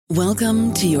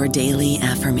Welcome to your daily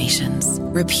affirmations.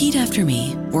 Repeat after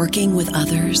me. Working with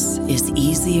others is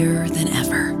easier than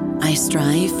ever. I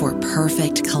strive for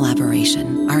perfect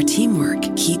collaboration. Our teamwork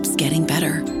keeps getting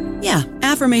better. Yeah,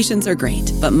 affirmations are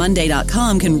great, but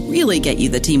Monday.com can really get you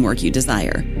the teamwork you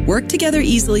desire. Work together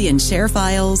easily and share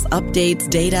files, updates,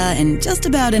 data, and just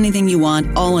about anything you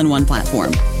want all in one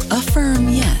platform. Affirm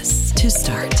yes to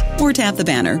start, or tap the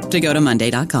banner to go to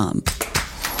Monday.com.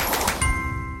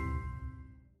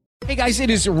 Hey guys, it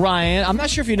is Ryan. I'm not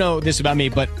sure if you know this about me,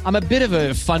 but I'm a bit of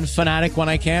a fun fanatic when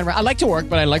I can. I like to work,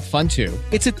 but I like fun too.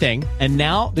 It's a thing. And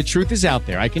now the truth is out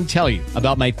there. I can tell you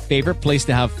about my favorite place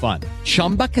to have fun.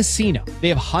 Chumba Casino. They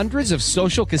have hundreds of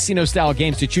social casino style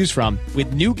games to choose from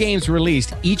with new games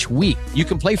released each week. You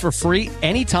can play for free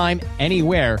anytime,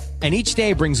 anywhere. And each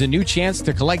day brings a new chance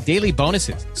to collect daily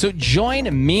bonuses. So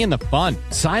join me in the fun.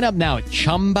 Sign up now at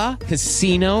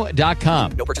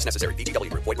ChumbaCasino.com. No purchase necessary. VGW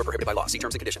Group. Void where prohibited by law. See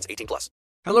terms and conditions. 18+.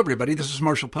 Hello, everybody. This is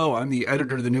Marshall Poe. I'm the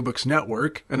editor of the New Books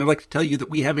Network, and I'd like to tell you that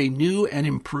we have a new and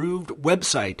improved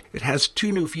website. It has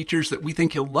two new features that we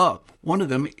think you'll love. One of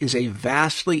them is a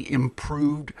vastly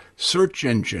improved search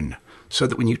engine, so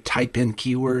that when you type in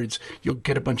keywords, you'll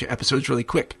get a bunch of episodes really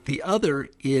quick. The other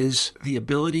is the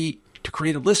ability to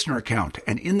create a listener account.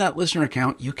 And in that listener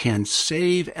account, you can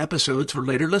save episodes for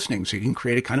later listening. So you can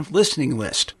create a kind of listening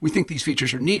list. We think these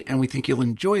features are neat and we think you'll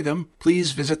enjoy them.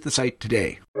 Please visit the site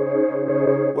today.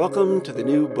 Welcome to the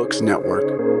New Books Network.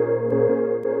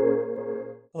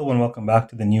 Hello and welcome back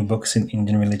to the New Books in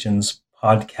Indian Religions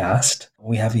podcast.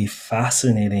 We have a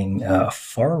fascinating,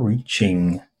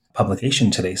 far-reaching publication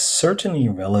today, certainly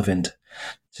relevant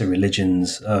to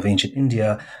religions of ancient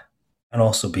India and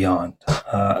also beyond.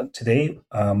 Today,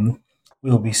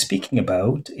 we will be speaking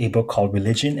about a book called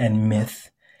Religion and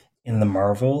Myth in the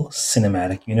Marvel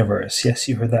Cinematic Universe. Yes,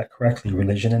 you heard that correctly,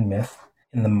 Religion and Myth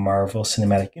in the Marvel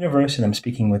Cinematic Universe. And I'm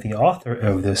speaking with the author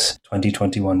of this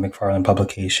 2021 McFarland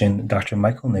publication, Dr.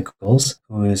 Michael Nichols,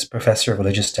 who is Professor of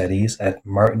Religious Studies at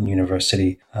Martin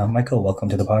University. Michael, welcome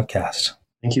to the podcast.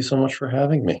 Thank you so much for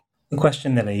having me. The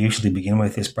question that I usually begin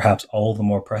with is perhaps all the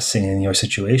more pressing in your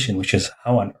situation, which is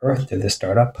how on earth did this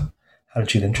start up? How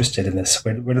did you get interested in this?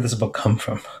 Where did this book come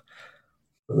from?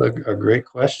 A great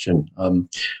question. Well,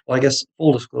 I guess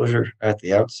full disclosure at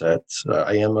the outset,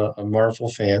 I am a Marvel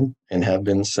fan and have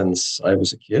been since I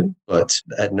was a kid, but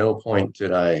at no point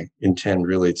did I intend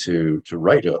really to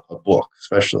write a book,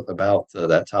 especially about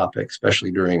that topic,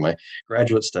 especially during my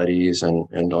graduate studies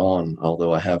and on,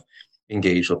 although I have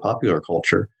engaged with popular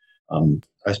culture.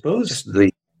 I suppose Go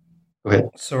ahead.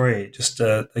 Sorry,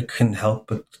 I couldn't help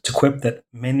but to quip that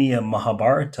many a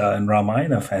Mahabharata and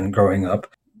Ramayana fan growing up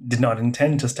did not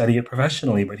intend to study it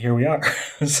professionally, but here we are.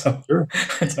 So sure.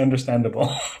 It's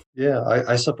understandable. Yeah,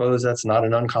 I suppose that's not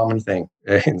an uncommon thing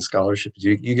in scholarship.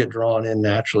 You get drawn in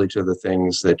naturally to the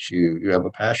things that you have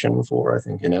a passion for, I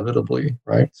think, inevitably,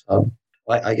 right?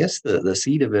 I guess the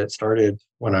seed of it started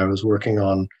when I was working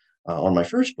on my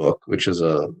first book, which is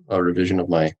a revision of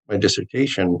my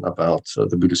dissertation about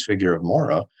the Buddhist figure of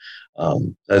Mara.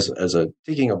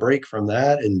 Taking a break from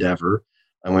that endeavor,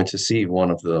 I went to see one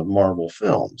of the Marvel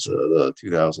films, the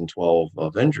 2012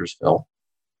 Avengers film.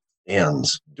 And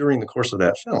during the course of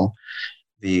that film,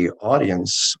 the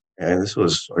audience, and this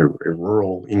was a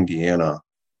rural Indiana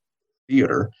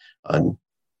theater,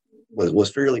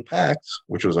 was fairly packed,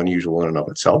 which was unusual in and of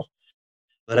itself.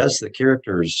 But as the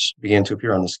characters began to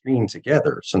appear on the screen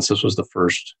together, since this was the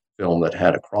first film that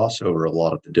had a crossover of a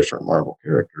lot of the different Marvel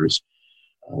characters,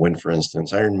 when, for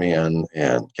instance, Iron Man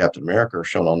and Captain America are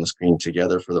shown on the screen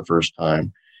together for the first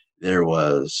time, there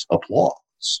was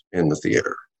applause in the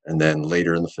theater. And then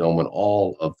later in the film, when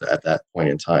at that point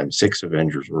in time, 6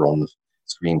 Avengers were on the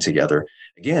screen together,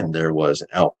 again, there was an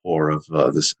outpour of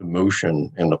this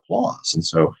emotion and applause. And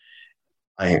so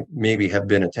I maybe have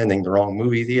been attending the wrong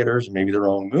movie theaters, maybe the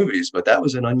wrong movies, but that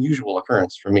was an unusual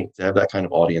occurrence for me to have that kind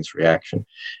of audience reaction.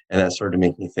 And that started to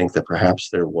make me think that perhaps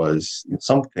there was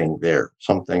something there,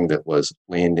 something that was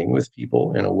landing with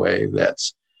people in a way that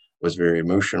was very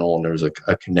emotional, and there was a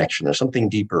connection or something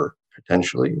deeper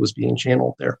potentially was being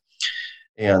channeled there.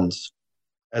 And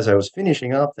as I was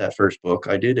finishing up that first book,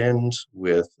 I did end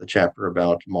with a chapter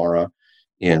about Mara,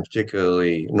 in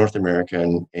particularly North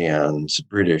American and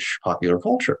British popular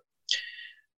culture.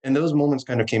 And those moments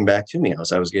kind of came back to me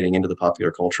as I was getting into the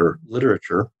popular culture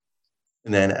literature.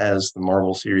 And then as the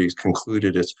Marvel series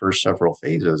concluded its first several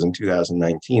phases in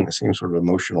 2019, the same sort of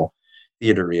emotional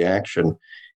theater reaction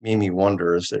made me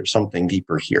wonder, is there something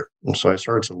deeper here? And so I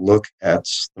started to look at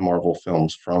the Marvel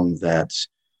films from that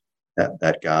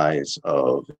guise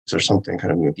of, is there something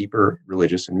kind of deeper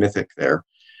religious and mythic there?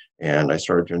 And I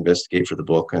started to investigate for the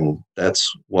book. And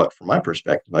that's what, from my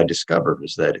perspective, I discovered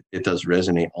is that it does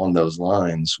resonate on those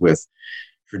lines with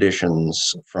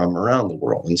traditions from around the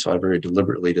world. And so I very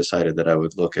deliberately decided that I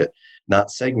would look at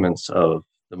not segments of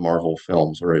the Marvel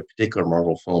films or a particular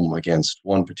Marvel film against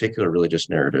one particular religious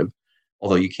narrative,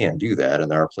 although you can't do that. And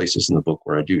there are places in the book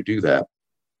where I do that.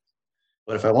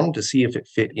 But if I wanted to see if it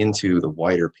fit into the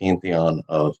wider pantheon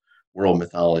of world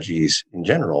mythologies in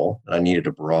general, I needed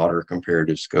a broader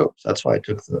comparative scope. So that's why I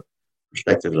took the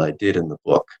perspective that I did in the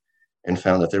book and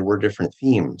found that there were different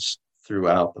themes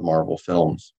throughout the Marvel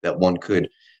films that one could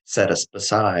set us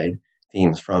beside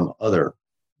themes from other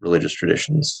religious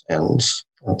traditions. And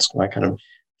that's why I kind of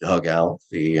dug out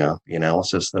the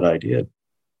analysis that I did.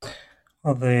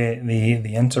 Well,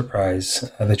 the enterprise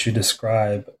that you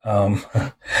describe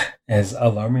is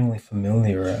alarmingly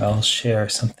familiar. I'll share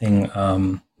something.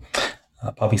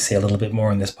 I'll probably say a little bit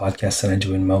more in this podcast than I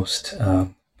do in most.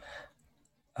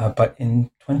 But in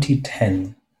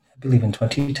 2010, I believe in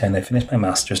 2010, I finished my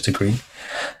master's degree.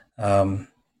 I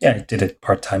did it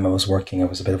part-time. I was working. I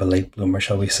was a bit of a late bloomer,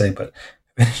 shall we say, but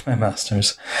I finished my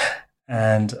master's.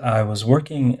 And I was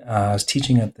working, I was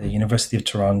teaching at the University of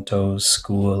Toronto's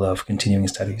School of Continuing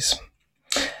Studies.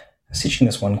 I was teaching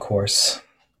this one course.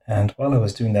 And while I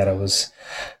was doing that, I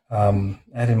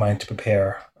had in mind to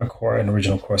prepare an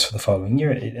original course for the following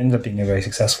year. It ended up being a very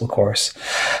successful course.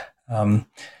 At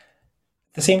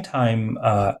the same time,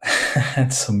 I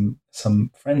had some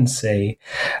friends say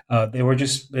they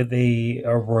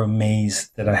were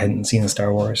amazed that I hadn't seen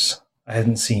Star Wars. I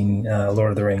hadn't seen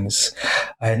Lord of the Rings.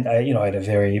 I had a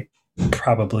very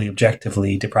probably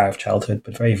objectively deprived childhood,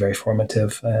 but very, very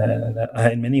formative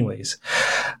in many ways.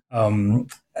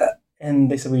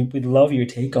 And they said, we'd love your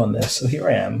take on this. So here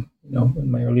I am,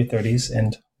 in my early 30s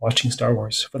and watching Star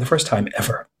Wars for the first time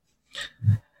ever.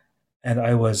 And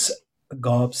I was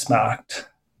gobsmacked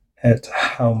at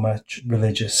how much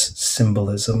religious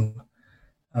symbolism,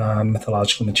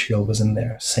 mythological material was in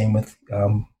there. Same with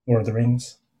Lord of the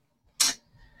Rings.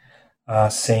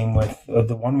 Same with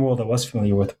the one world I was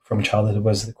familiar with from childhood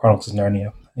was the Chronicles of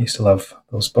Narnia. I used to love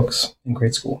those books in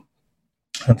grade school.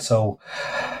 And so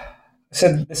I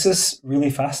said, this is really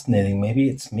fascinating. Maybe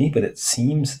it's me, but it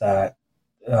seems that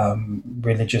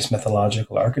religious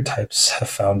mythological archetypes have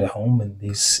found a home in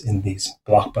these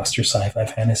blockbuster sci-fi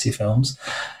fantasy films.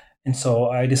 And so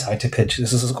I decided to pitch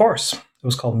this as a course. It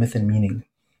was called Myth and Meaning.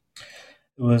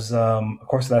 It was a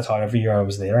course that I taught every year I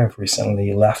was there. I've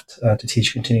recently left to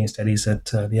teach continuing studies at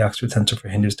the Oxford Center for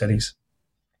Hindu Studies.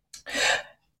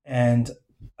 And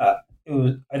I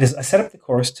set up the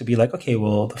course to be like, okay,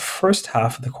 well, the first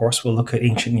half of the course will look at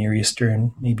ancient Near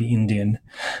Eastern, maybe Indian,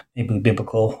 maybe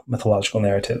biblical mythological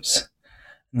narratives.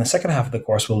 And the second half of the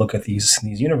course will look at these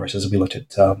universes. We looked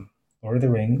at Lord of the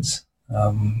Rings,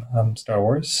 Star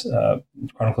Wars,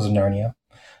 Chronicles of Narnia.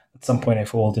 At some point, I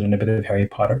folded in a bit of Harry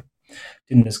Potter.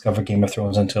 Didn't discover Game of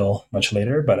Thrones until much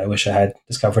later, but I wish I had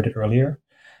discovered it earlier.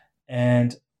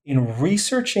 And in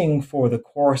researching for the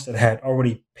course that I had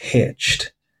already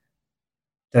pitched,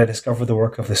 that I discovered the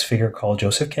work of this figure called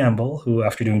Joseph Campbell, who,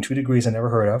 after doing 2 degrees, I never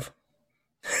heard of.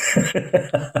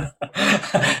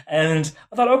 And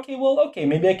I thought, okay,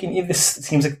 maybe I can. This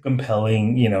seems like a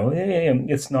compelling,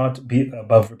 it's not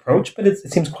above reproach, but it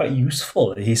seems quite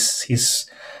useful. He's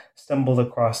stumbled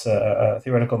across a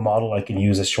theoretical model I can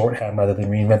use as shorthand rather than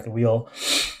reinvent the wheel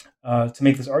to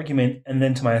make this argument. And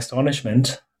then, to my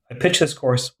astonishment, I pitched this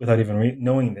course without even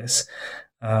knowing this.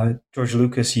 George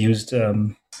Lucas used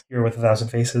Hero with 1,000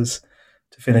 Faces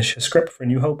to finish a script for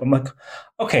New Hope. I'm like,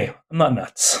 okay, I'm not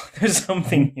nuts. There's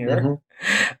something here. Mm-hmm.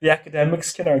 The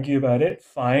academics can argue about it,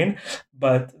 fine,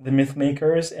 but the myth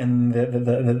makers and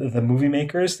the movie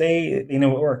makers, they know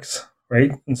what works,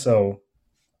 right? And so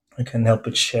I couldn't help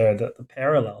but share the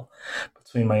parallel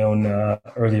between my own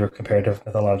earlier comparative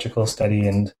mythological study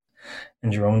and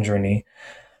your own journey.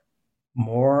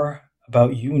 More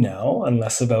about you now and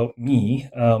less about me.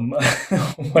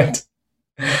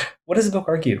 What does the book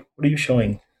argue? What are you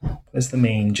showing? What is the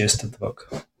main gist of the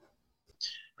book?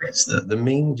 The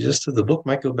main gist of the book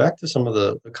might go back to some of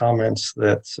the comments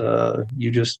that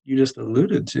you just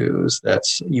alluded to, is that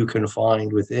you can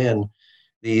find within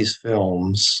these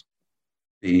films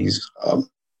these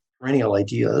perennial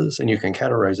ideas, and you can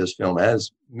categorize this film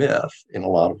as myth in a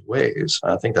lot of ways.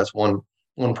 I think that's one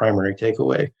primary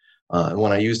takeaway. And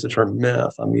when I use the term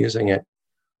myth, I'm using it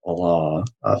a lot.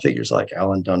 Figures like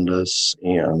Alan Dundas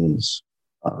and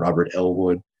Robert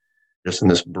Elwood, just in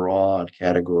this broad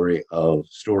category of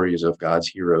stories of God's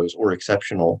heroes or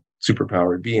exceptional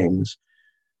superpowered beings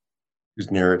whose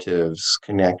narratives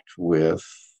connect with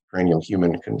perennial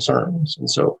human concerns. And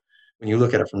so when you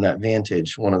look at it from that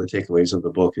vantage, one of the takeaways of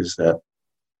the book is that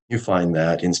you find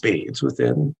that in spades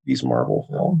within these Marvel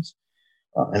films.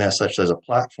 And as such, there's a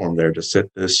platform there to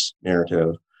sit this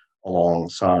narrative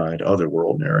alongside other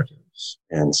world narratives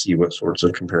and see what sorts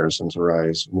of comparisons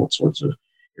arise and what sorts of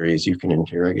areas you can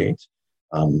interrogate.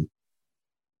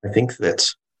 I think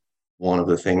that's one of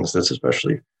the things that's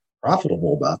especially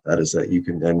profitable about that is that you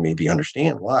can then maybe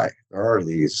understand why there are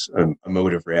these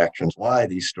emotive reactions, why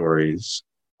these stories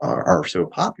are so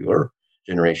popular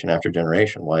generation after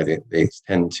generation, why they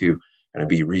tend to kind of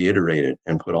be reiterated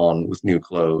and put on with new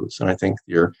clothes. And I think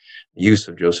your use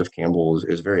of Joseph Campbell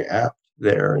is very apt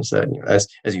there, is that,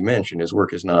 as you mentioned, his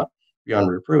work is not beyond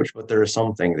reproach, but there is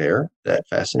something there that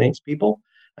fascinates people.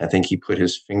 I think he put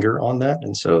his finger on that.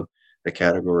 And so the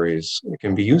categories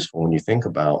can be useful when you think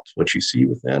about what you see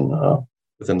within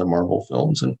the Marvel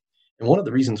films. And one of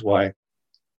the reasons why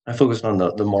I focused on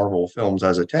the Marvel films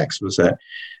as a text was that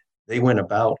they went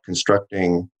about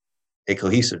constructing a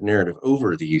cohesive narrative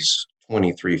over these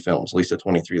 23 films, at least the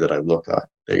 23 that I looked at.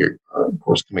 They are, of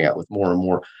course, coming out with more and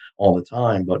more all the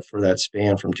time. But for that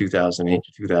span from 2008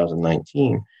 to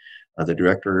 2019, the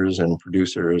directors and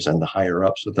producers and the higher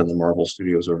ups within the Marvel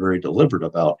Studios are very deliberate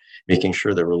about making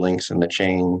sure there were links in the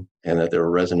chain and that there were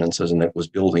resonances and that was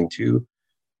building to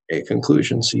a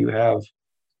conclusion. So you have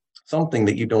something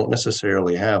that you don't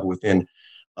necessarily have within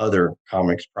other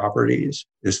comics properties,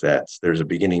 is that there's a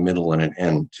beginning, middle, and an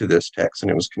end to this text,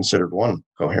 and it was considered one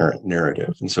coherent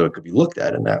narrative. And so it could be looked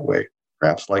at in that way,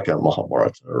 perhaps like a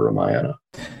Mahabharata or Ramayana.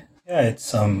 Yeah,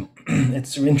 it's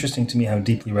it's interesting to me how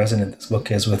deeply resonant this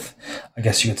book is with, I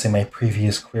guess you could say, my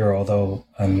previous career. Although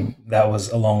that was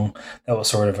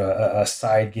sort of a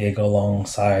side gig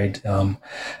alongside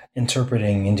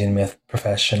interpreting Indian myth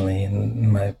professionally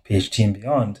in my PhD and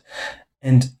beyond.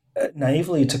 And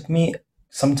naively, it took me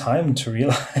some time to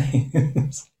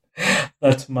realize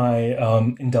that my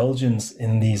indulgence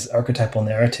in these archetypal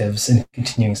narratives in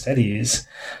continuing studies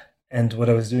and what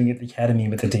I was doing at the academy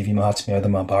with the Devi Mahatmya, the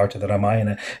Mahabharata, the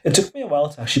Ramayana, it took me a while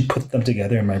to actually put them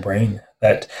together in my brain,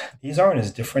 that these aren't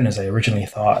as different as I originally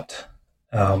thought.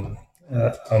 There's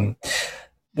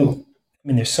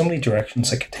so many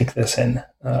directions I could take this in.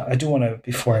 I do want to,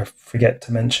 before I forget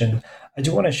to mention, I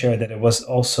do want to share that it was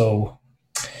also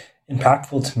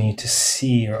impactful to me to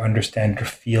see or understand or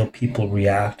feel people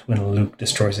react when Luke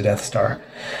destroys the Death Star.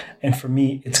 And for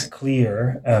me, it's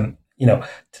clear,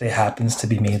 today happens to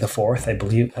be May the 4th, I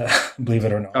believe, believe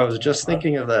it or not. I was just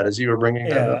thinking of that as you were bringing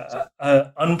that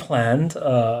up. Unplanned,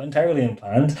 entirely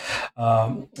unplanned.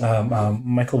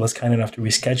 Michael was kind enough to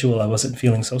reschedule. I wasn't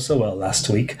feeling so well last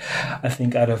week. I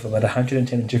think out of about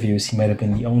 110 interviews, he might have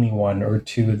been the only one or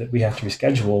two that we had to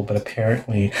reschedule, but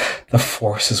apparently the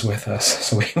Force is with us,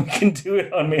 so we can do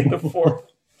it on May the 4th.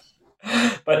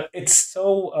 But it's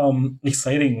so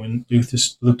exciting when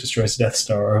Luke destroys the Death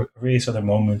Star or various other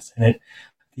moments, and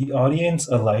the audience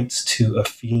alights to a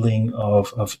feeling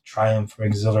of triumph or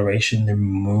exhilaration. They're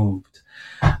moved.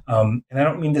 And I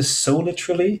don't mean this so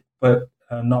literally, but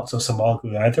not so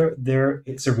symbolically either.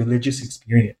 It's a religious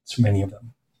experience for many of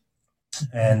them.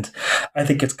 And I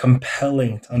think it's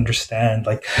compelling to understand,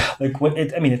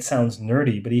 it sounds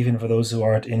nerdy, but even for those who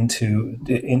aren't into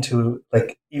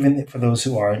even for those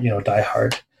who are,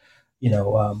 diehard,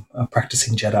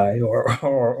 practicing Jedi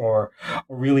or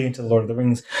really into the Lord of the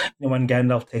Rings, when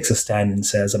Gandalf takes a stand and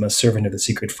says, "I'm a servant of the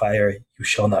secret fire, you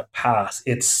shall not pass,"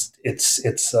 it's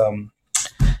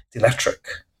electric.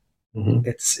 Mm-hmm.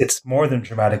 It's more than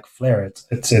dramatic flair.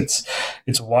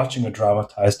 It's watching a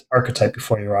dramatized archetype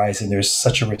before your eyes, and there's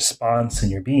such a response in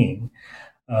your being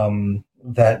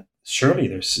that surely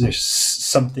there's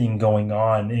something going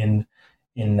on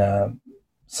in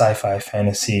sci-fi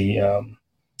fantasy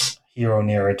hero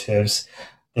narratives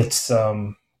that's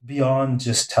beyond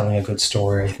just telling a good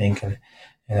story, I think, and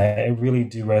I really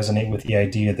do resonate with the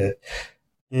idea that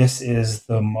this is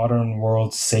the modern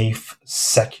world's safe,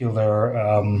 secular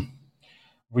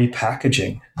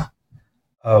repackaging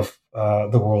of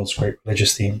the world's great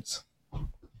religious themes.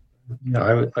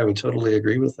 Yeah, I would totally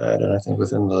agree with that. And I think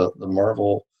within the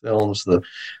Marvel films, the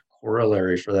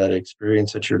corollary for that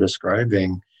experience that you're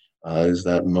describing is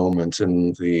that moment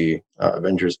in the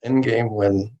Avengers Endgame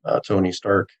when Tony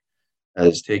Stark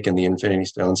has taken the Infinity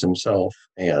Stones himself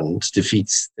and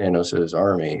defeats Thanos'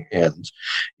 army. And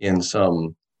in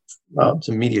some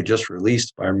media just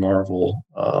released by Marvel,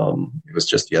 it was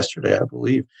just yesterday, I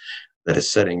believe, that is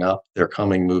setting up their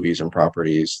coming movies and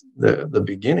properties. The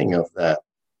beginning of that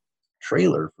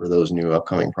trailer for those new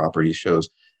upcoming properties shows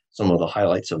some of the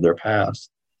highlights of their past.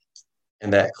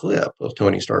 And that clip of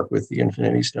Tony Stark with the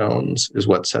Infinity Stones is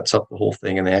what sets up the whole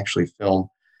thing. And they actually film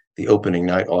the opening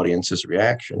night audience's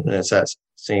reaction. And it's that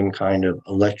same kind of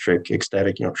electric,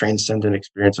 ecstatic, transcendent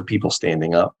experience of people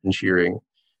standing up and cheering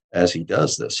as he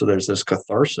does this. So there's this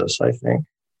catharsis, I think,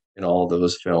 in all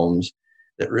those films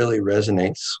that really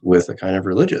resonates with a kind of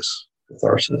religious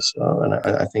catharsis. And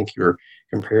I think your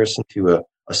comparison to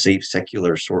a safe,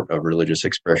 secular sort of religious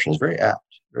expression is very apt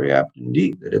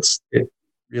indeed, that it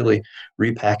really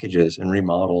repackages and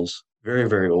remodels very,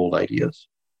 very old ideas.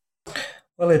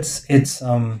 Well, it's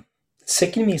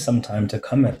taken me some time to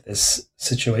come at this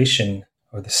situation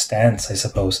or the stance, I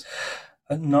suppose.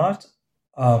 Not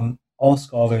all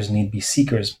scholars need be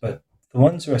seekers, but the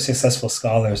ones who are successful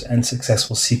scholars and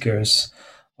successful seekers,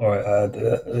 or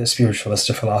the spiritualists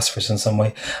or philosophers in some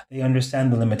way, they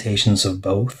understand the limitations of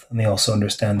both, and they also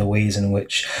understand the ways in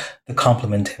which the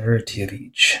complementarity of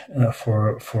each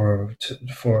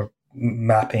for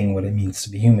mapping what it means to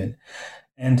be human.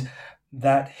 And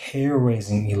that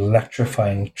hair-raising,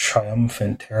 electrifying,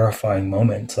 triumphant, terrifying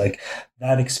moment, like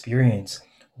that experience,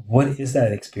 what is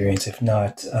that experience if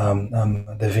not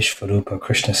the Vishvarupa,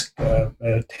 Krishna's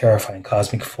terrifying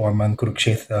cosmic form on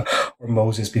Kurukshetra, or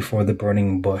Moses before the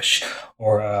burning bush,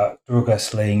 or Durga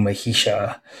slaying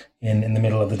Mahisha in the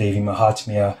middle of the Devi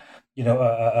Mahatmya,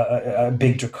 a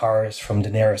big Dracarys from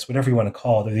Daenerys, whatever you want to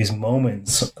call it. There are these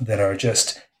moments that are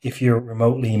just, if you're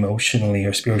remotely emotionally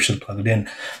or spiritually plugged in,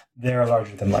 they're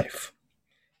larger than life.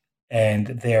 And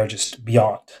they are just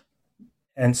beyond.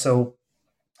 And so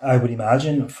I would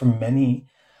imagine for many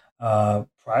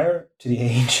prior to the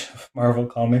age of Marvel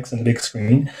Comics and the big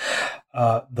screen,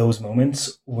 those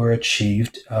moments were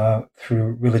achieved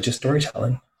through religious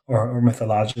storytelling or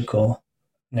mythological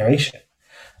narration.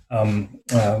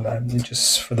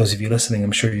 Just for those of you listening,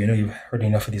 I'm sure you've heard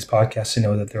enough of these podcasts to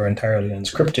know that they're entirely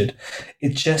unscripted.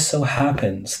 It just so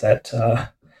happens that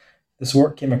this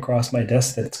work came across my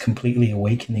desk that's completely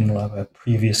awakening a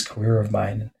previous career of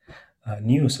mine,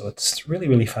 new. So it's really,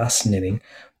 really fascinating.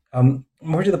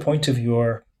 More to the point of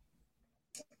your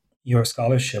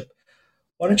scholarship,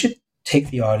 why don't you take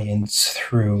the audience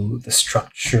through the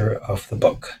structure of the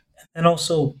book? And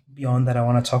also beyond that, I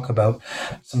want to talk about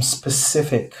some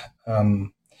specific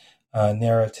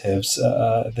narratives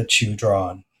that you draw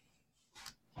on.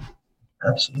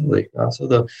 Absolutely.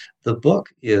 So the book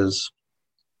is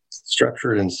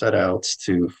structured and set out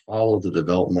to follow the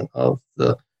development of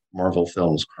the Marvel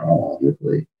films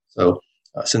chronologically. So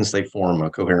since they form a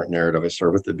coherent narrative, I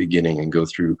start with the beginning and go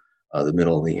through the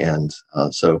middle and the end.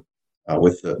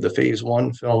 With the Phase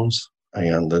 1 films,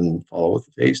 and then follow with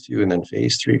Phase 2 and then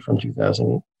Phase 3 from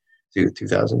 2008 to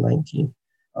 2019.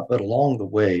 But along the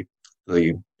way,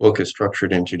 the book is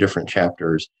structured into different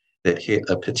chapters that hit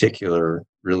a particular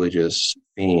religious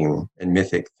theme and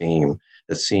mythic theme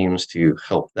that seems to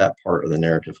help that part of the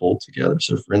narrative hold together.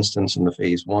 So, for instance, in the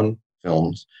Phase 1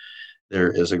 films,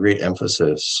 there is a great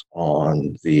emphasis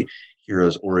on the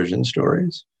hero's origin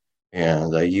stories.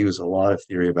 And I use a lot of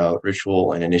theory about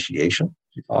ritual and initiation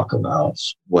to talk about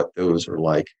what those are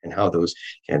like and how those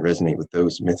can resonate with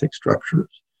those mythic structures.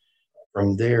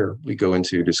 From there, we go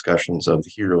into discussions of the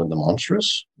hero and the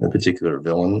monstrous, the particular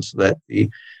villains that the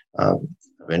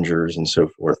Avengers and so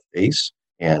forth face,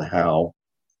 and how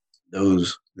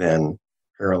those then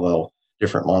parallel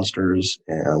different monsters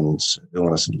and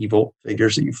villainous and evil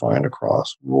figures that you find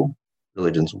across world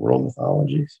religions, world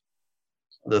mythologies.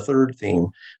 The third theme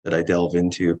that I delve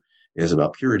into is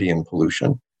about purity and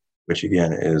pollution, which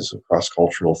again is a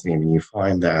cross-cultural theme. And you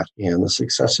find that in the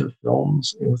successive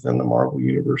films within the Marvel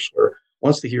universe, where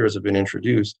once the heroes have been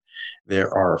introduced,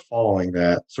 there are following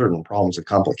that certain problems and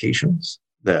complications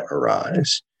that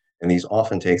arise. And these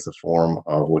often take the form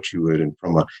of what you would,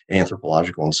 from an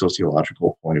anthropological and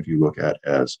sociological point of view, look at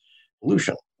as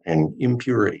pollution and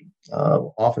impurity,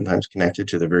 oftentimes connected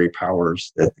to the very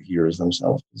powers that the heroes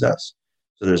themselves possess.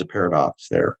 So there's a paradox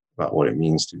there about what it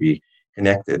means to be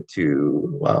connected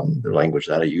to the language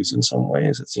that I use in some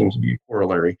ways. It seems to be a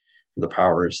corollary to the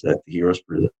powers that the heroes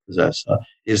possess.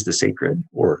 Is the sacred,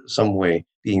 or some way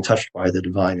being touched by the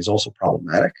divine, is also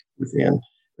problematic within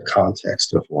the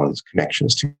context of one's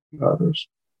connections to others.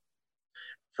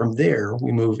 From there,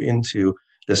 we move into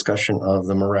discussion of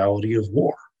the morality of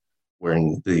war,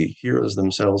 wherein the heroes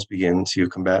themselves begin to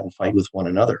combat and fight with one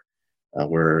another.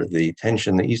 Where the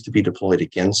tension that used to be deployed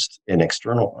against an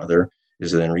external other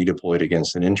is then redeployed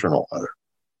against an internal other.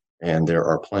 And there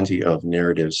are plenty of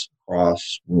narratives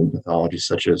across mythology,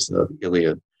 such as the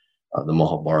Iliad. The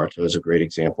Mahabharata is a great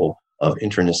example of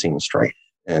internecine strife.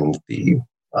 And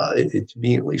it to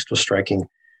me at least was striking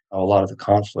how a lot of the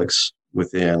conflicts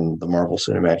within the Marvel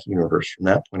Cinematic Universe from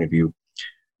that point of view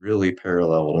really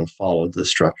paralleled and followed the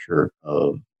structure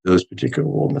of those particular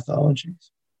world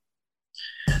mythologies.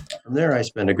 From there, I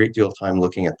spend a great deal of time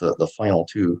looking at the final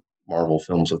two Marvel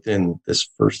films within this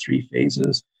first three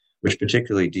phases, which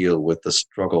particularly deal with the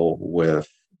struggle with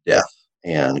death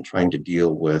and trying to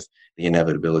deal with the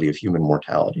inevitability of human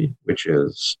mortality, which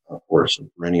is, of course, a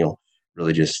perennial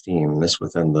religious theme. This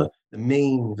within the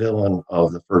main villain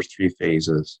of the first three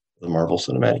phases of the Marvel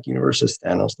Cinematic Universe is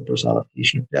Thanos, the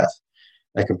personification of death.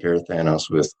 I compare Thanos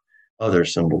with other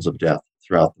symbols of death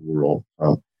throughout the world,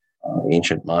 from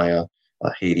ancient Maya,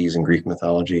 Hades in Greek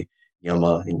mythology,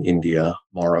 Yama in India,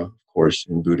 Mara, of course,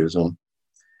 in Buddhism,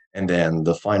 and then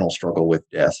the final struggle with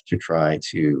death to try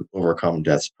to overcome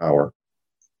death's power,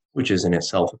 which is in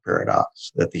itself a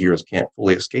paradox, that the heroes can't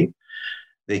fully escape.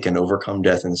 They can overcome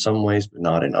death in some ways, but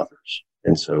not in others.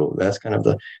 And so that's kind of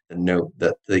the note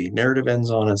that the narrative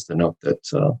ends on, is the note that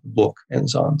the book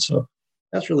ends on. So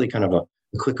that's really kind of a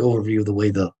quick overview of the way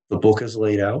the book is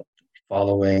laid out,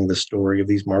 following the story of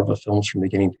these Marvel films from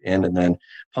beginning to end, and then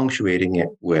punctuating it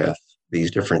with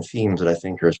these different themes that I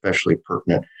think are especially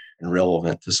pertinent and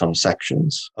relevant to some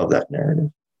sections of that narrative.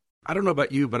 I don't know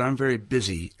about you, but I'm very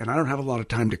busy and I don't have a lot of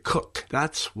time to cook.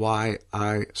 That's why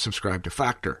I subscribe to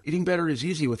Factor. Eating better is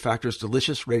easy with Factor's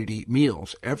delicious, ready-to-eat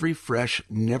meals. Every fresh,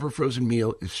 never frozen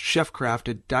meal is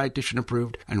chef-crafted, dietitian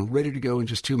approved, and ready to go in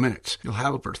just 2 minutes. You'll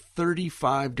have over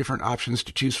 35 different options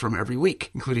to choose from every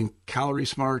week, including Calorie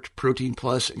Smart, Protein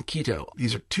Plus, and Keto.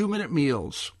 These are 2-minute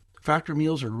meals. Factor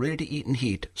meals are ready to eat and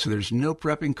heat, so there's no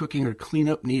prepping, cooking, or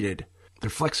cleanup needed. They're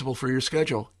flexible for your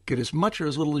schedule. Get as much or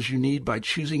as little as you need by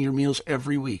choosing your meals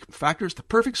every week. Factor is the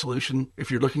perfect solution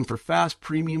if you're looking for fast,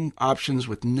 premium options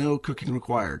with no cooking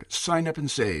required. Sign up and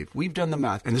save. We've done the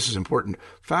math, and this is important.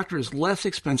 Factor is less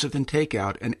expensive than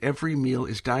takeout, and every meal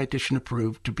is dietitian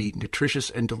approved to be nutritious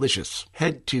and delicious.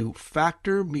 Head to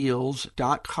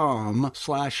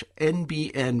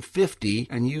factormeals.com/NBN50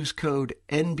 and use code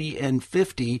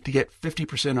NBN50 to get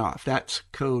 50% off. That's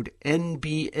code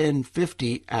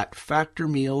NBN50 at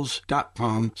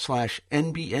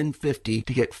factormeals.com/NBN50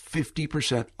 to get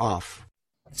 50% off.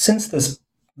 Since this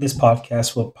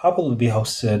podcast will probably be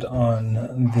hosted on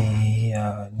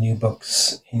the New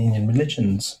Books in Indian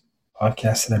Religions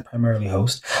podcast that I primarily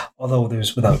host, although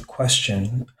there's without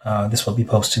question, this will be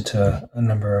posted to a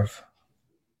number of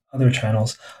other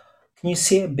channels. Can you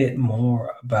say a bit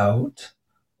more about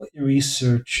what your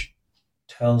research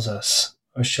tells us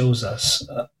or shows us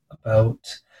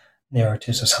about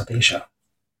narratives of South Asia?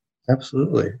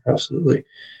 Absolutely.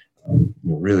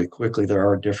 Really quickly, there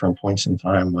are different points in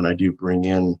time when I do bring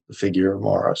in the figure of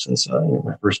Mara, since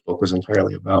my first book was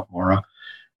entirely about Mara.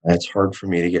 It's hard for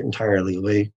me to get entirely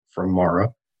away from Mara,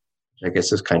 which I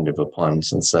guess is kind of a pun,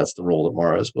 since that's the role that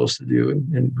Mara is supposed to do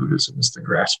in Buddhism, is the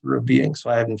grasper of being. So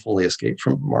I haven't fully escaped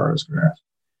from Mara's grasp.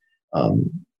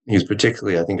 He's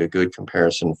particularly, I think, a good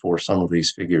comparison for some of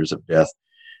these figures of death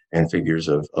and figures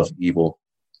of evil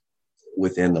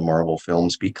within the Marvel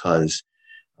films, because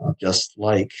just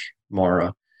like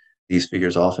Mara, these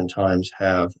figures oftentimes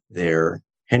have their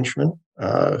henchmen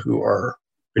who are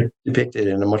depicted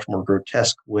in a much more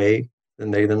grotesque way than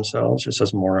they themselves, just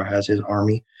as Mara has his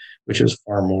army, which is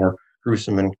far more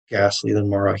gruesome and ghastly than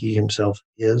Mara he himself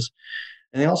is.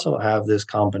 And they also have this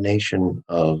combination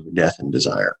of death and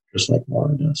desire, just like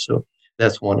Mara does. So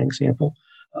that's one example.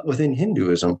 Within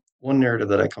Hinduism, one narrative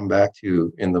that I come back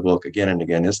to in the book again and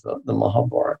again is the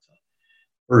Mahabharata.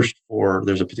 First,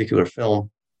 there's a particular film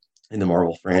in the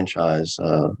Marvel franchise,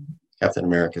 Captain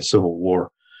America Civil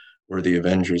War, where the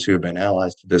Avengers, who have been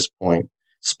allies to this point,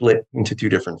 split into two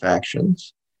different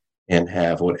factions and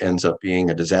have what ends up being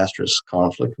a disastrous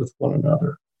conflict with one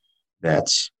another. That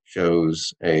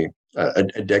shows a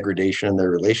degradation in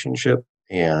their relationship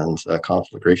and a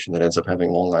conflagration that ends up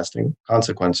having long-lasting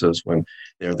consequences when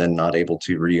they're then not able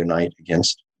to reunite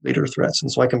against later threats.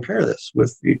 And so I compare this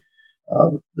with the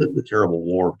terrible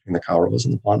war between the Kauravas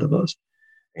and the Pandavas,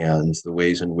 and the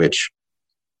ways in which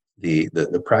the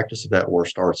practice of that war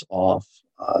starts off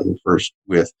first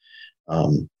with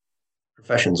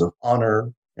professions of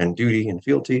honor and duty and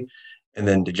fealty, and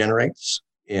then degenerates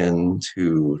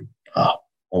into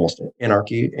almost an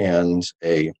anarchy and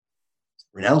a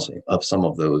renouncing of some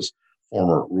of those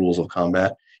former rules of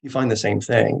combat. You find the same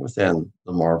thing within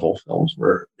the Marvel films,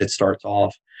 where it starts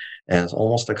off as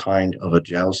almost a kind of a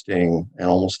jousting and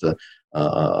almost a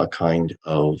kind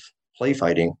of play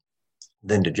fighting,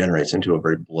 then degenerates into a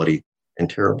very bloody and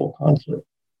terrible conflict.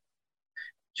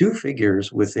 Two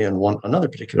figures within another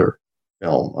particular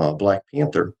film, Black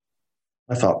Panther,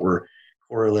 I thought were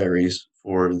corollaries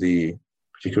for the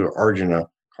particular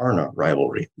Arjuna-Karna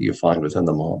rivalry you find within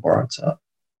the Mahabharata.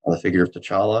 The figure of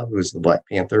T'Challa, who is the Black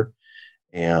Panther,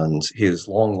 and his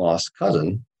long-lost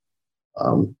cousin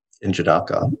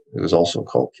Njidaka, who is also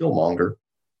called Killmonger,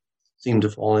 seem to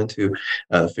fall into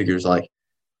figures like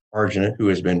Arjuna, who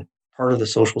has been part of the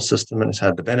social system and has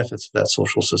had the benefits of that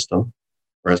social system,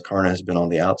 whereas Karna has been on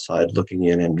the outside looking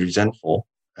in and resentful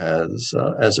as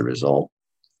a result.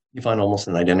 You find almost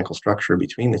an identical structure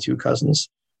between the two cousins,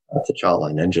 T'Challa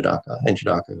and Njidaka.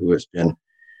 Njidaka, who has been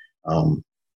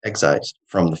excised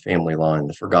from the family line,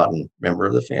 the forgotten member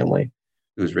of the family,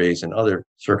 who's raised in other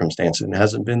circumstances and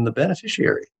hasn't been the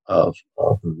beneficiary of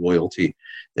the royalty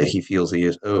that he feels he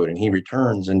is owed. And he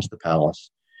returns into the palace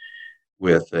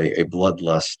with a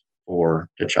bloodlust for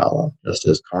T'Challa, just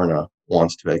as Karna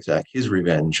wants to exact his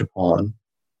revenge on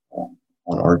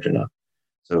Arjuna.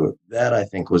 So that, I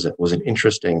think, was an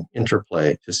interesting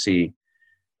interplay to see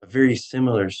a very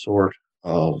similar sort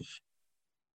of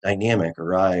dynamic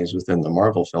arise within the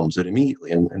Marvel films that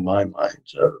immediately, in my mind,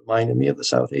 reminded me of the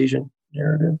South Asian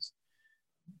narratives.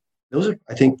 Those are,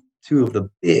 I think, two of the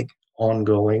big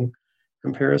ongoing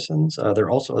comparisons. There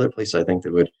are also other places, I think,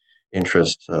 that would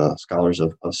interest scholars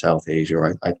of South Asia.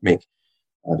 Or I'd make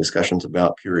discussions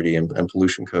about purity and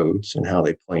pollution codes and how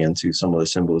they play into some of the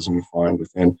symbolism you find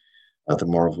within the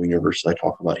Marvel universe. I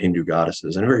talk about Hindu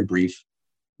goddesses and a very brief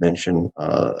mention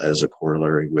as a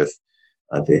corollary with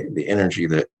the energy,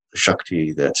 that the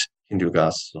Shakti that Hindu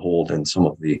goddesses hold, and some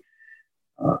of the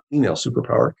female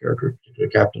superpower characters,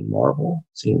 particularly Captain Marvel,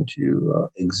 seem to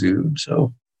exude.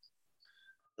 So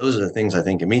those are the things I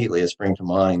think immediately spring to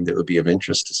mind that would be of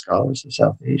interest to scholars of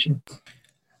South Asia.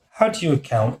 How do you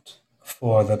account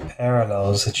for the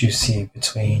parallels that you see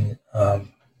between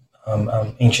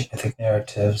ancient mythic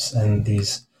narratives and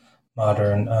these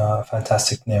modern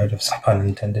fantastic narratives, pun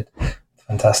intended,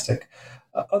 fantastic?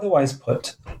 Otherwise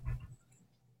put,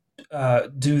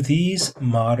 do these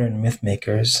modern myth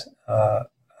makers,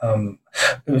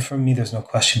 for me, there's no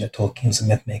question that Tolkien's a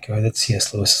myth maker, that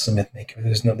C.S. Lewis is a myth maker.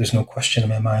 There's no question in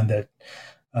my mind that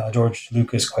George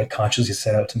Lucas quite consciously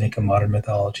set out to make a modern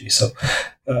mythology. So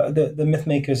the myth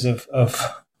makers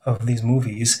of these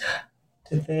movies,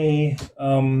 did they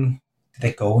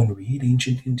go and read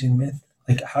ancient Indian myth?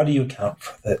 Like, how do you account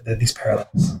for these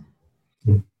parallels?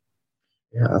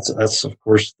 Yeah, that's of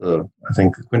course the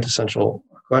quintessential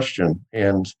question,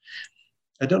 and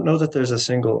I don't know that there's a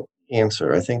single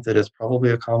answer. I think that it's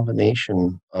probably a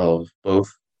combination of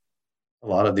both. A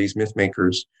lot of these myth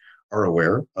makers are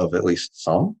aware of at least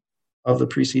some of the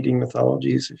preceding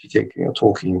mythologies. If you take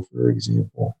Tolkien, for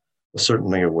example, was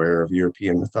certainly aware of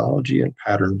European mythology and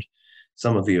patterned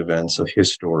some of the events of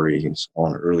his stories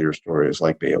on earlier stories,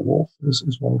 like Beowulf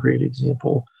is one great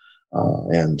example.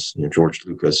 And George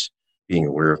Lucas, being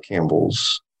aware of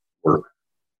Campbell's work,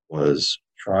 was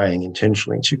trying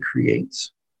intentionally to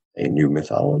create a new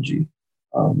mythology.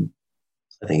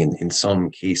 I think in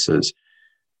some cases,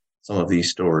 some of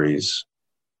these stories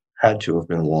had to have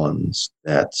been ones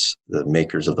that the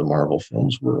makers of the Marvel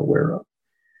films were aware of.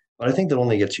 But I think that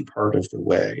only gets you part of the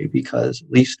way, because at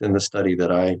least in the study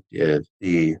that I did,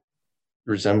 the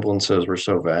resemblances were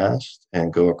so vast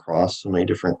and go across so many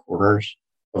different corners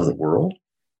of the world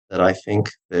that I think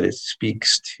that it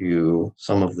speaks to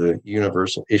some of the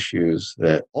universal issues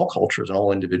that all cultures and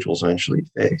all individuals eventually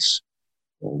face.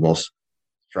 The most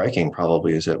striking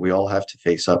probably is that we all have to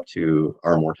face up to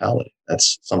our mortality.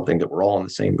 That's something that we're all in the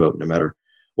same boat, no matter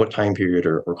what time period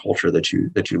or culture that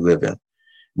you live in.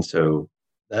 And so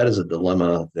that is a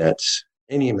dilemma that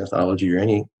any mythology or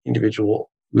any individual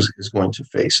is going to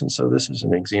face. And so this is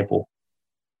an example,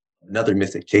 another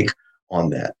mythic take on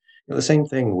that. The same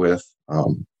thing with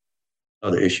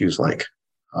other issues like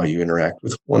how you interact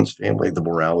with one's family, the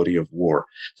morality of war.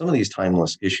 Some of these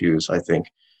timeless issues, I think,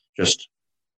 just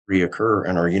reoccur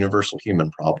and are universal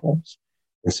human problems.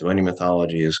 And so any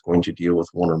mythology is going to deal with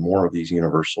one or more of these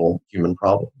universal human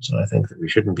problems. And I think that we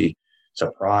shouldn't be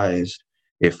surprised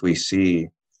if we see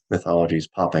mythologies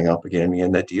popping up again and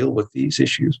again that deal with these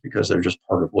issues, because they're just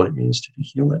part of what it means to be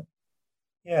human.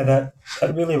 Yeah, that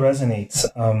really resonates.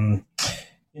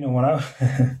 When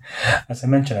as I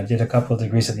mentioned, I did a couple of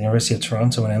degrees at the University of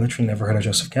Toronto, and I literally never heard of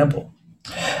Joseph Campbell.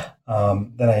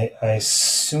 Then I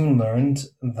soon learned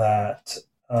that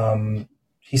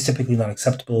he's typically not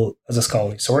acceptable as a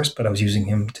scholarly source, but I was using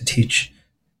him to teach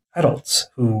adults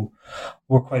who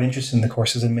were quite interested in the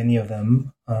courses, and many of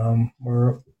them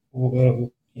were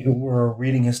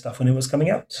reading his stuff when it was coming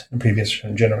out in the previous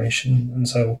generation. And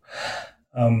so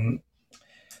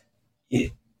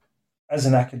as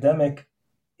an academic,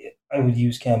 I would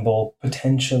use Campbell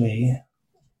potentially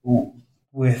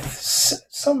with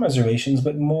some reservations,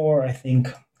 but more, I think,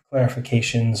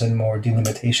 clarifications and more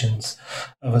delimitations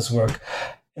of his work.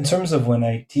 In terms of when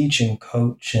I teach and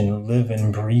coach and live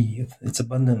and breathe, it's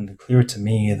abundantly clear to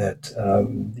me that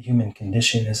the human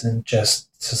condition isn't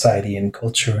just society and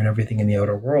culture and everything in the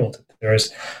outer world.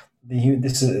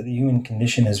 The human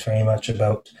condition is very much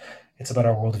about, it's about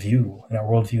our worldview, and our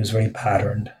worldview is very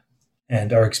patterned.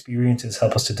 And our experiences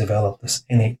help us to develop this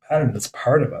innate pattern that's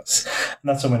part of us. And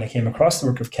that's when I came across the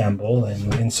work of Campbell,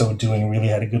 and in so doing, really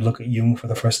had a good look at Jung for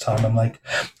the first time. I'm like,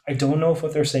 I don't know if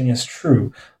what they're saying is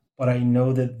true, but I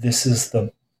know that this is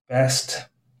the best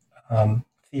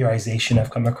theorization I've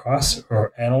come across,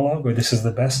 or analog, or this is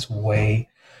the best way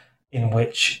in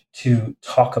which to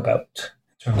talk about,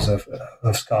 in terms of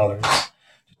scholars,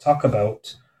 to talk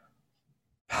about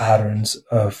patterns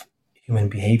of human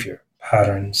behavior,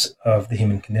 patterns of the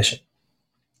human condition.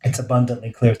 It's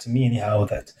abundantly clear to me, anyhow,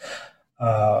 that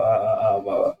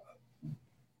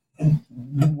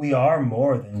we are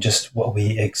more than just what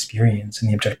we experience in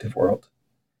the objective world.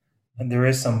 And there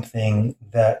is something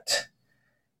that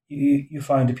you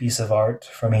find a piece of art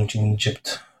from ancient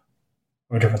Egypt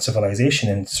or a different civilization,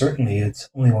 and certainly it's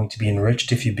only going to be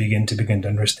enriched if you begin to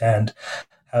understand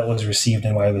how it was received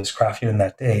and why it was crafted in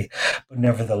that day. But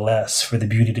nevertheless, for the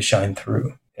beauty to shine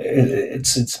through,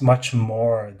 it's much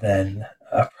more than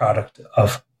a product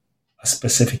of a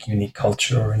specific unique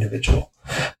culture or individual.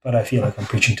 But I feel like I'm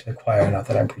preaching to the choir, not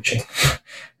that I'm preaching.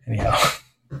 Anyhow,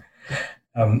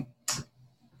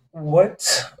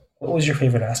 what was your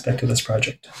favorite aspect of this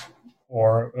project?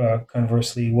 Or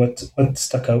conversely, what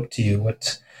stuck out to you?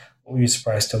 What were you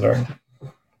surprised to learn?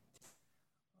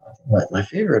 My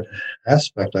favorite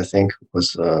aspect, I think,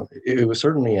 was it was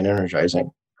certainly an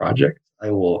energizing project.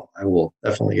 I will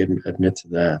definitely admit to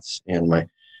that.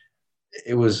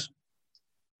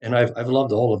 And I've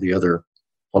loved all of the other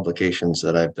publications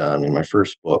that I've done. In my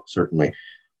first book, certainly,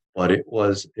 but it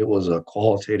was a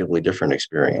qualitatively different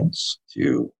experience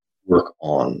to work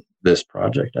on this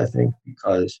project, I think,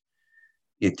 because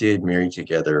it did marry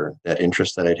together that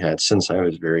interest that I'd had since I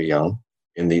was very young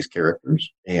in these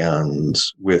characters, and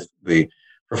with the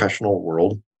professional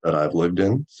world that I've lived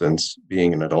in since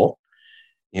being an adult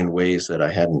in ways that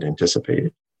I hadn't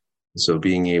anticipated. So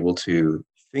being able to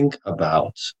think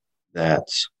about that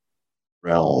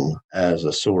realm as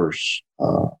a source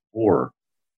for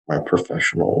my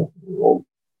professional world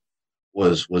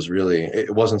was really,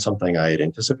 it wasn't something I had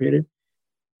anticipated,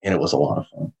 and it was a lot of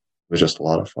fun. It was just a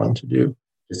lot of fun to do,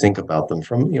 to think about them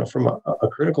from a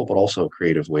critical but also a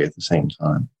creative way at the same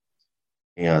time.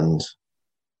 And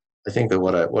I think that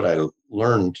what I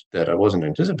learned that I wasn't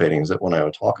anticipating is that when I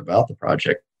would talk about the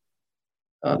project,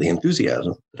 the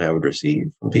enthusiasm that I would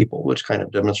receive from people, which kind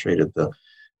of demonstrated the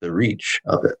reach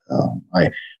of it. I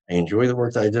enjoy the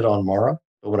work that I did on Mara,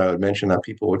 but when I would mention that,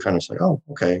 people would kind of say, "Oh,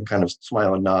 okay," and kind of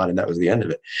smile and nod, and that was the end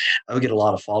of it. I would get a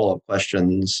lot of follow-up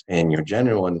questions and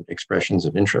genuine expressions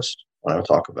of interest when I would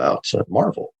talk about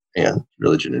Marvel and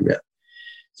religion and myth.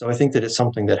 So I think that it's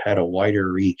something that had a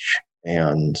wider reach,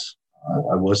 and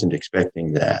I wasn't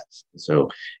expecting that.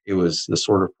 So it was the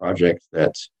sort of project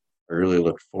that I really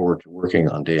looked forward to working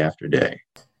on day after day.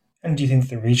 And do you think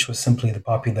the reach was simply the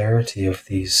popularity of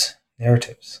these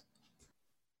narratives?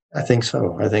 I think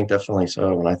so. I think definitely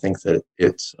so. And I think that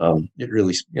it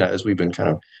really, as we've been kind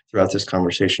of throughout this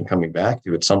conversation coming back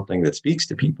to, it's something that speaks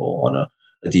to people on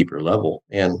a deeper level.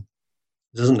 And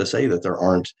this isn't to say that there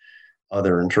aren't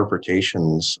other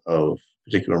interpretations of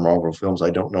particular Marvel films. I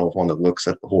don't know of one that looks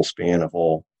at the whole span of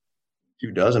all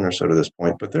 24 or so to this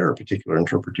point, but there are particular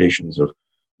interpretations of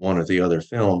one or the other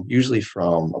film, usually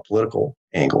from a political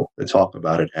angle, that talk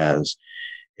about it as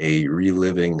a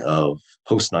reliving of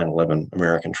post 9/11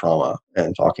 American trauma,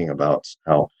 and talking about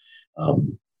how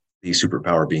these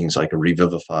superpower beings, like a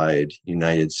revivified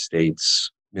United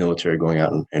States military, going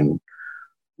out and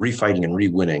refighting and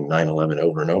re-winning 9/11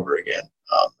 over and over again.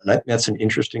 And that's an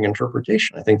interesting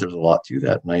interpretation. I think there's a lot to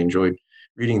that, and I enjoyed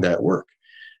reading that work.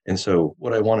 And so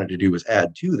what I wanted to do was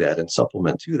add to that and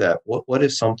supplement to that. What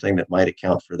is something that might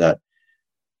account for that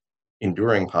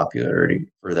enduring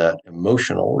popularity, for that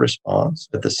emotional response,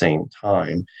 at the same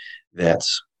time that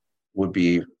would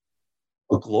be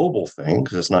a global thing,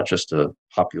 because it's not just a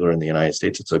popular in the United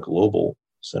States, it's a global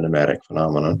cinematic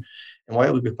phenomenon, and why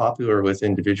it would be popular with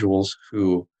individuals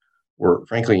who were,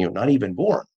 frankly, not even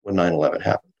born when 9/11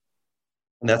 happened.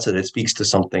 And that's it. It speaks to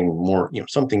something more,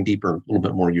 something deeper, a little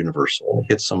bit more universal.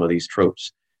 It hits some of these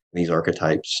tropes and these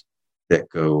archetypes that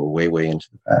go way, way into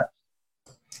the past.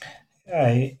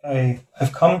 Yeah,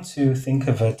 I've come to think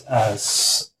of it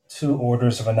as two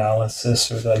orders of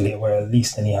analysis, or at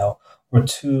least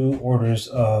two orders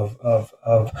of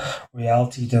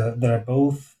reality that are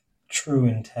both true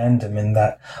in tandem in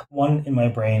that one in my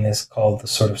brain is called the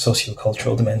sort of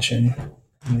sociocultural dimension,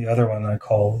 and the other one I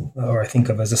call, or I think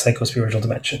of, as a psychospiritual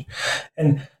dimension.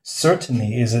 And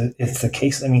certainly it's the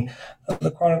case. I mean,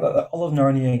 all of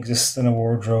Narnia exists in a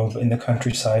wardrobe in the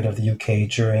countryside of the UK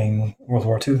during World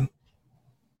War II,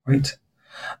 right?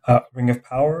 Ring of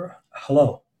Power,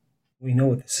 hello. We know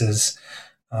what this is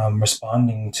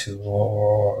responding to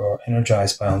or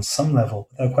energized by on some level,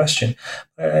 without question.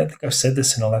 I think I've said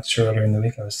this in a lecture earlier in the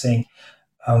week. I was saying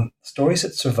stories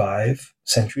that survive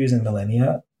centuries and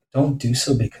millennia don't do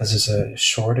so because there's a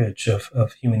shortage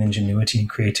of human ingenuity and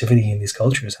creativity in these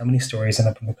cultures. How many stories end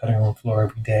up on the cutting room floor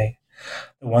every day?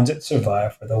 The ones that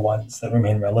survive are the ones that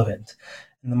remain relevant.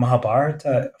 And the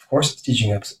Mahabharata, of course, is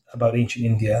teaching us about ancient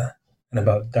India and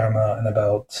about Dharma and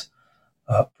about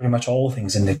pretty much all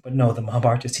things Indic. But no, the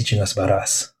Mahabharata is teaching us about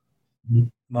us. Mm-hmm.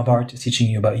 Mahabharata is teaching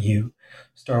you about you.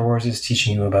 Star Wars is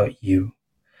teaching you about you.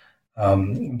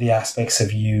 The aspects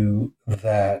of you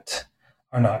that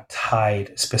are not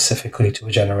tied specifically to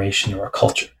a generation or a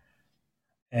culture.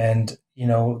 And,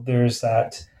 there's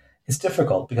that. It's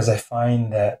difficult because I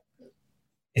find that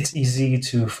it's easy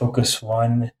to focus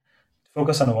on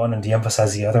one and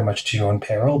de-emphasize the other, much to your own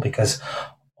peril, because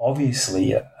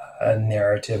obviously a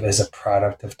narrative is a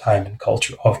product of time and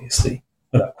culture, obviously,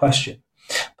 without question.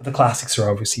 But the classics are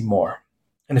obviously more.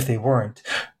 And if they weren't,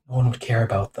 no one would care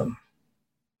about them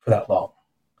for that long.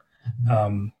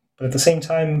 But at the same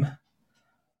time,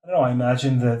 I don't know, I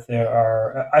imagine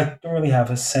that I don't really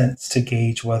have a sense to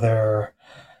gauge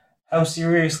how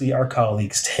seriously our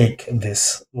colleagues take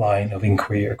this line of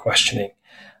inquiry or questioning.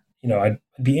 I'd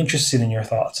be interested in your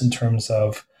thoughts in terms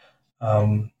of,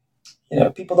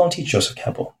 people don't teach Joseph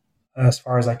Campbell. As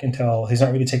far as I can tell, he's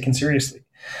not really taken seriously.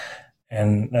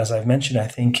 And as I've mentioned, I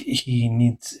think he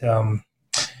needs, I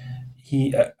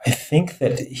think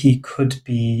that he could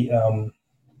be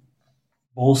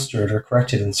bolstered or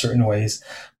corrected in certain ways,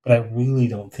 but I really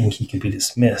don't think he could be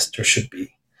dismissed or should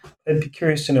be. I'd be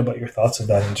curious to know about your thoughts of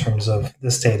that in terms of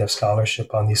the state of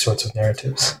scholarship on these sorts of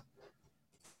narratives.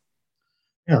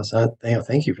 Yes,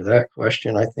 thank you for that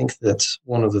question. I think that's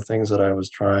one of the things that I was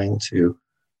trying to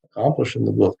accomplish in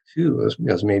the book too,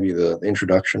 as maybe the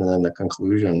introduction and then the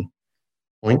conclusion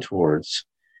point towards,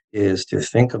 is to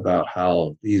think about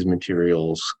how these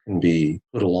materials can be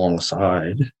put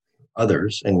alongside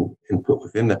others and put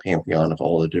within the pantheon of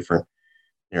all the different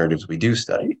narratives we do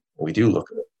study, we do look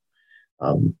at.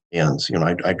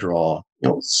 And I draw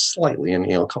slightly in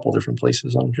a couple different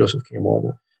places on Joseph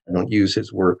Campbell. I don't use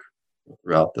his work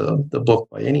throughout the book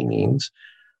by any means,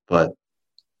 but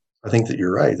I think that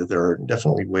you're right, that there are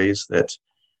definitely ways that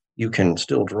you can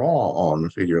still draw on a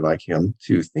figure like him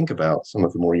to think about some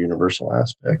of the more universal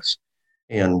aspects.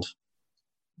 And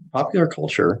popular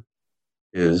culture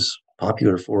is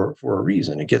popular for a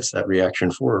reason. It gets that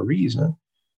reaction for a reason.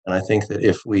 And I think that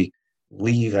if we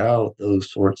leave out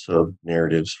those sorts of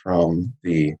narratives from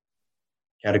the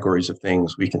categories of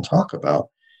things we can talk about,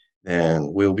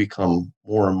 then we'll become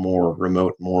more and more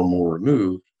remote, more and more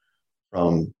removed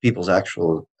from people's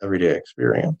actual everyday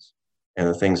experience and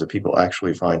the things that people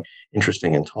actually find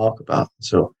interesting and talk about.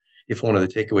 So if one of the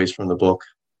takeaways from the book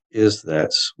is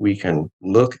that we can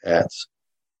look at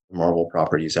the Marvel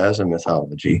properties as a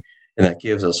mythology, and that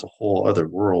gives us a whole other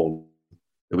world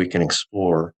that we can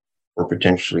explore for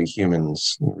potentially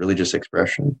humans' religious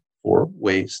expression, for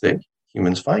ways that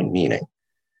humans find meaning.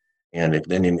 And it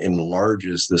then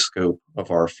enlarges the scope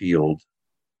of our field,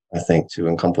 I think, to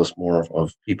encompass more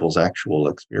of people's actual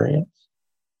experience.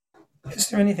 Is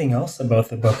there anything else about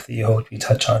the book that you hope you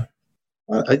touch on?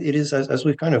 Well, it is, as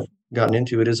we've kind of gotten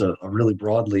into, it is a really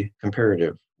broadly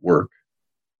comparative work.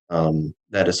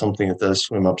 That is something that does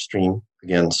swim upstream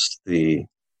against the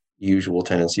usual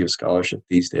tendency of scholarship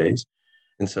these days.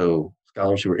 And so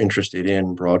scholars who are interested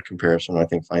in broad comparison, I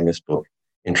think, find this book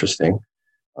interesting.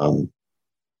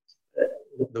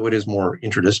 Though it is more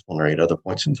interdisciplinary at other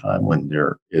points in time, when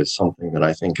there is something that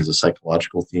I think is a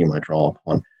psychological theme, I draw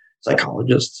upon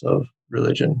psychologists of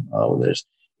religion. When there's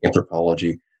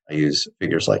anthropology, I use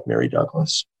figures like Mary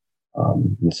Douglas.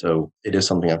 And so it is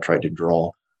something I've tried to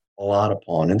draw a lot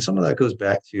upon. And some of that goes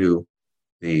back to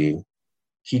the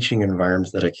teaching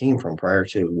environments that I came from. Prior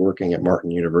to working at Martin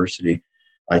University,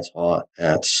 I taught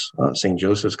at St.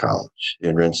 Joseph's College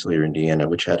in Rensselaer, Indiana,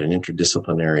 which had an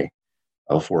interdisciplinary,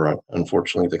 before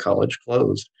unfortunately the college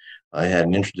closed, I had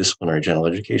an interdisciplinary general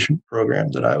education program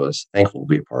that I was thankful to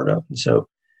be a part of. And so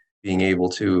being able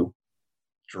to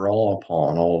draw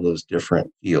upon all of those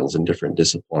different fields and different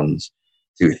disciplines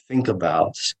to think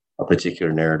about a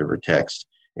particular narrative or text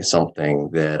is something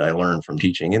that I learned from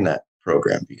teaching in that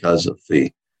program because of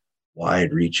the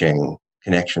wide-reaching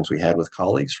connections we had with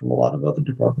colleagues from a lot of other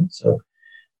departments. So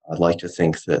I'd like to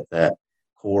think that that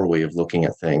core way of looking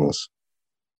at things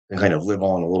can kind of live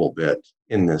on a little bit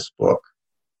in this book.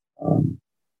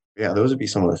 Those would be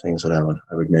some of the things that I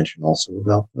would mention also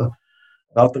about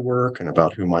the work and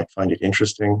about who might find it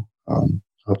interesting. I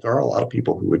hope there are a lot of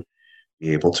people who would be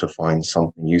able to find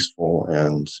something useful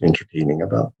and entertaining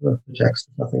about the text,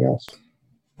 if nothing else.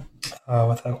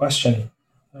 Without question,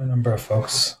 a number of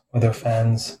folks, whether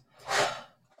fans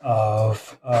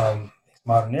of these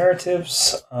modern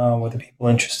narratives, whether people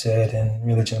interested in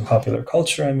religion and popular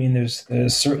culture, I mean, there's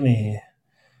certainly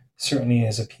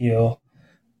is appeal.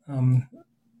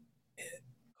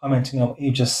 Commenting on what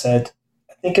you just said,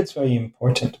 I think it's very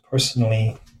important.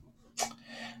 Personally,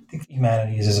 I think the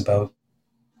humanities is about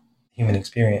human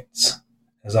experience,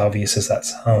 as obvious as that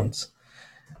sounds.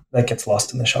 That gets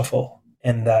lost in the shuffle.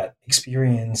 And that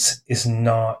experience is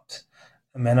not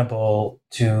amenable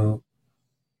to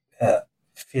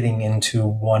fitting into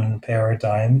one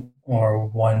paradigm or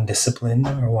one discipline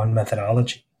or one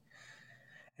methodology.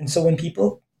 And so when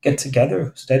people get together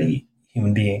who study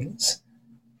human beings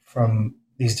from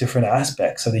these different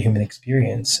aspects of the human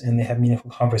experience and they have meaningful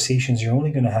conversations, you're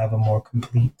only going to have a more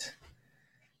complete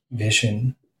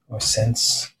vision or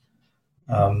sense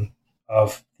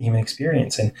of the human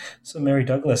experience. And so Mary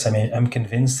Douglas, I mean, I'm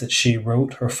convinced that she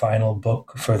wrote her final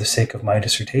book for the sake of my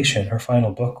dissertation. Her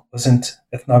final book wasn't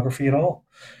ethnography at all.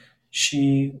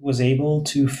 She was able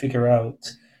to figure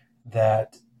out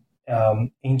that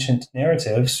ancient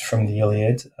narratives from the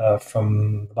Iliad,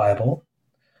 from the Bible,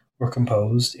 were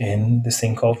composed in this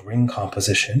thing called ring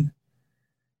composition,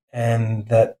 and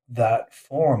that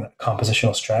form, that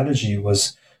compositional strategy,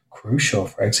 was crucial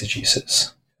for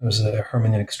exegesis. It was a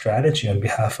hermeneutic strategy on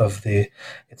behalf of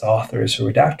its authors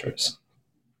or redactors.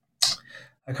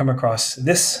 I come across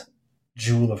this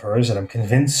jewel of hers, and I'm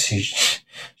convinced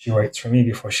she writes for me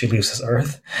before she leaves this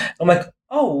earth. I'm like,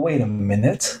 oh, wait a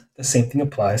minute. The same thing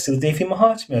applies to the Devi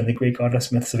Mahatmya, the great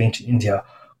goddess myths of ancient India.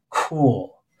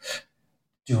 Cool.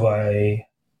 Do I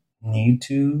need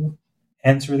to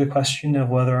answer the question of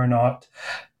whether or not,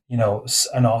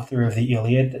 an author of the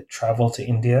Iliad traveled to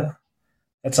India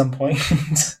at some point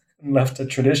and left a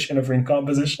tradition of ring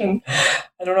composition?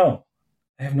 I don't know.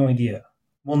 I have no idea.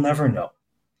 We'll never know.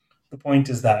 The point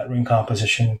is that ring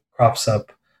composition crops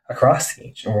up across the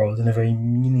ancient world in a very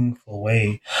meaningful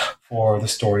way for the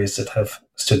stories that have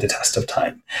stood the test of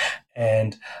time.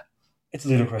 And it's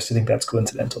ludicrous to think that's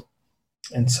coincidental.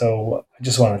 And so I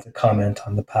just wanted to comment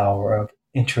on the power of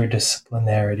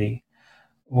interdisciplinarity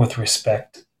with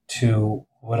respect to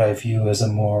what I view as a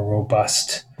more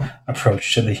robust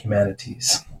approach to the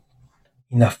humanities.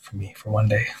 Enough for me for one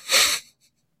day.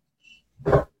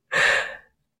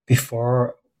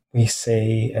 Before we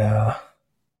say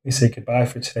goodbye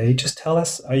for today, just tell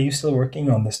us, are you still working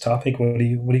on this topic? What are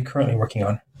you currently working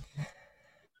on?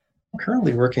 I'm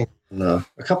currently working on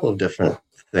a couple of different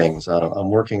things. I'm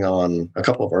working on a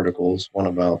couple of articles, one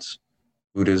about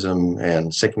Buddhism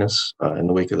and sickness in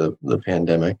the wake of the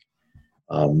pandemic,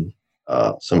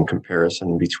 some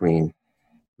comparison between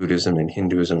Buddhism and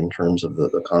Hinduism in terms of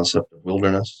the concept of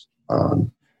wilderness,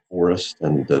 forest,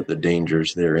 and the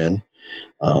dangers therein.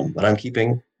 But I'm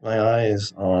keeping my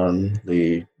eyes on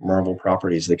the Marvel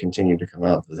properties that continue to come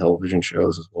out, the television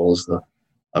shows, as well as the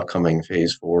upcoming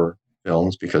Phase 4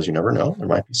 films, because you never know, there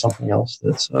might be something else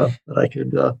that I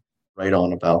could write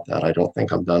on about that. I don't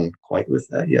think I'm done quite with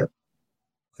that yet.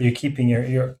 You're keeping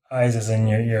your eyes as in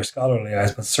your scholarly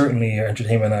eyes, but certainly your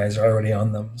entertainment eyes are already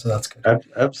on them, so that's good.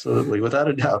 Absolutely, without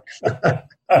a doubt.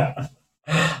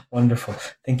 Wonderful.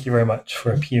 Thank you very much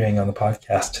for appearing on the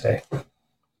podcast today.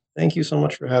 Thank you so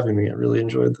much for having me. I really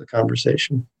enjoyed the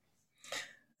conversation.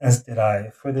 As did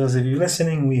I. For those of you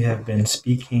listening, we have been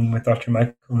speaking with Dr.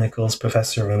 Michael Nichols,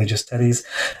 Professor of Religious Studies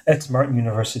at Martin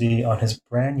University, on his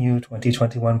brand new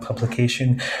 2021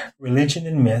 publication, Religion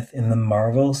and Myth in the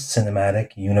Marvel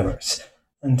Cinematic Universe.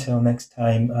 Until next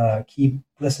time, keep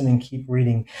listening, keep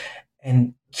reading,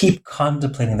 and keep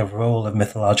contemplating the role of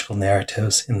mythological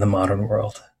narratives in the modern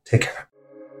world. Take care.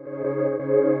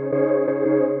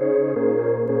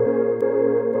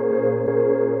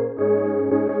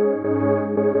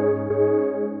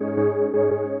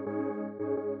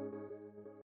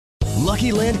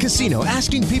 Lucky Land Casino,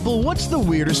 asking people, what's the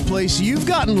weirdest place you've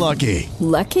gotten lucky?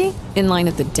 Lucky? In line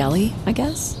at the deli, I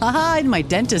guess? Aha, in my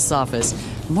dentist's office.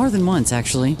 More than once,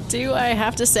 actually. Do I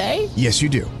have to say? Yes, you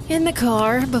do. In the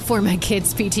car before my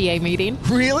kids' PTA meeting.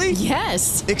 Really?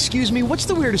 Yes. Excuse me, what's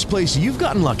the weirdest place you've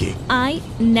gotten lucky? I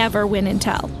never win and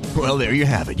tell. Well, there you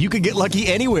have it. You can get lucky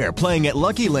anywhere, playing at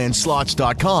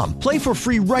LuckyLandSlots.com. Play for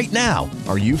free right now.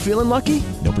 Are you feeling lucky?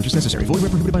 No purchase necessary. Void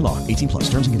where prohibited by law. 18+.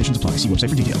 Terms and conditions apply. See website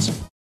for details.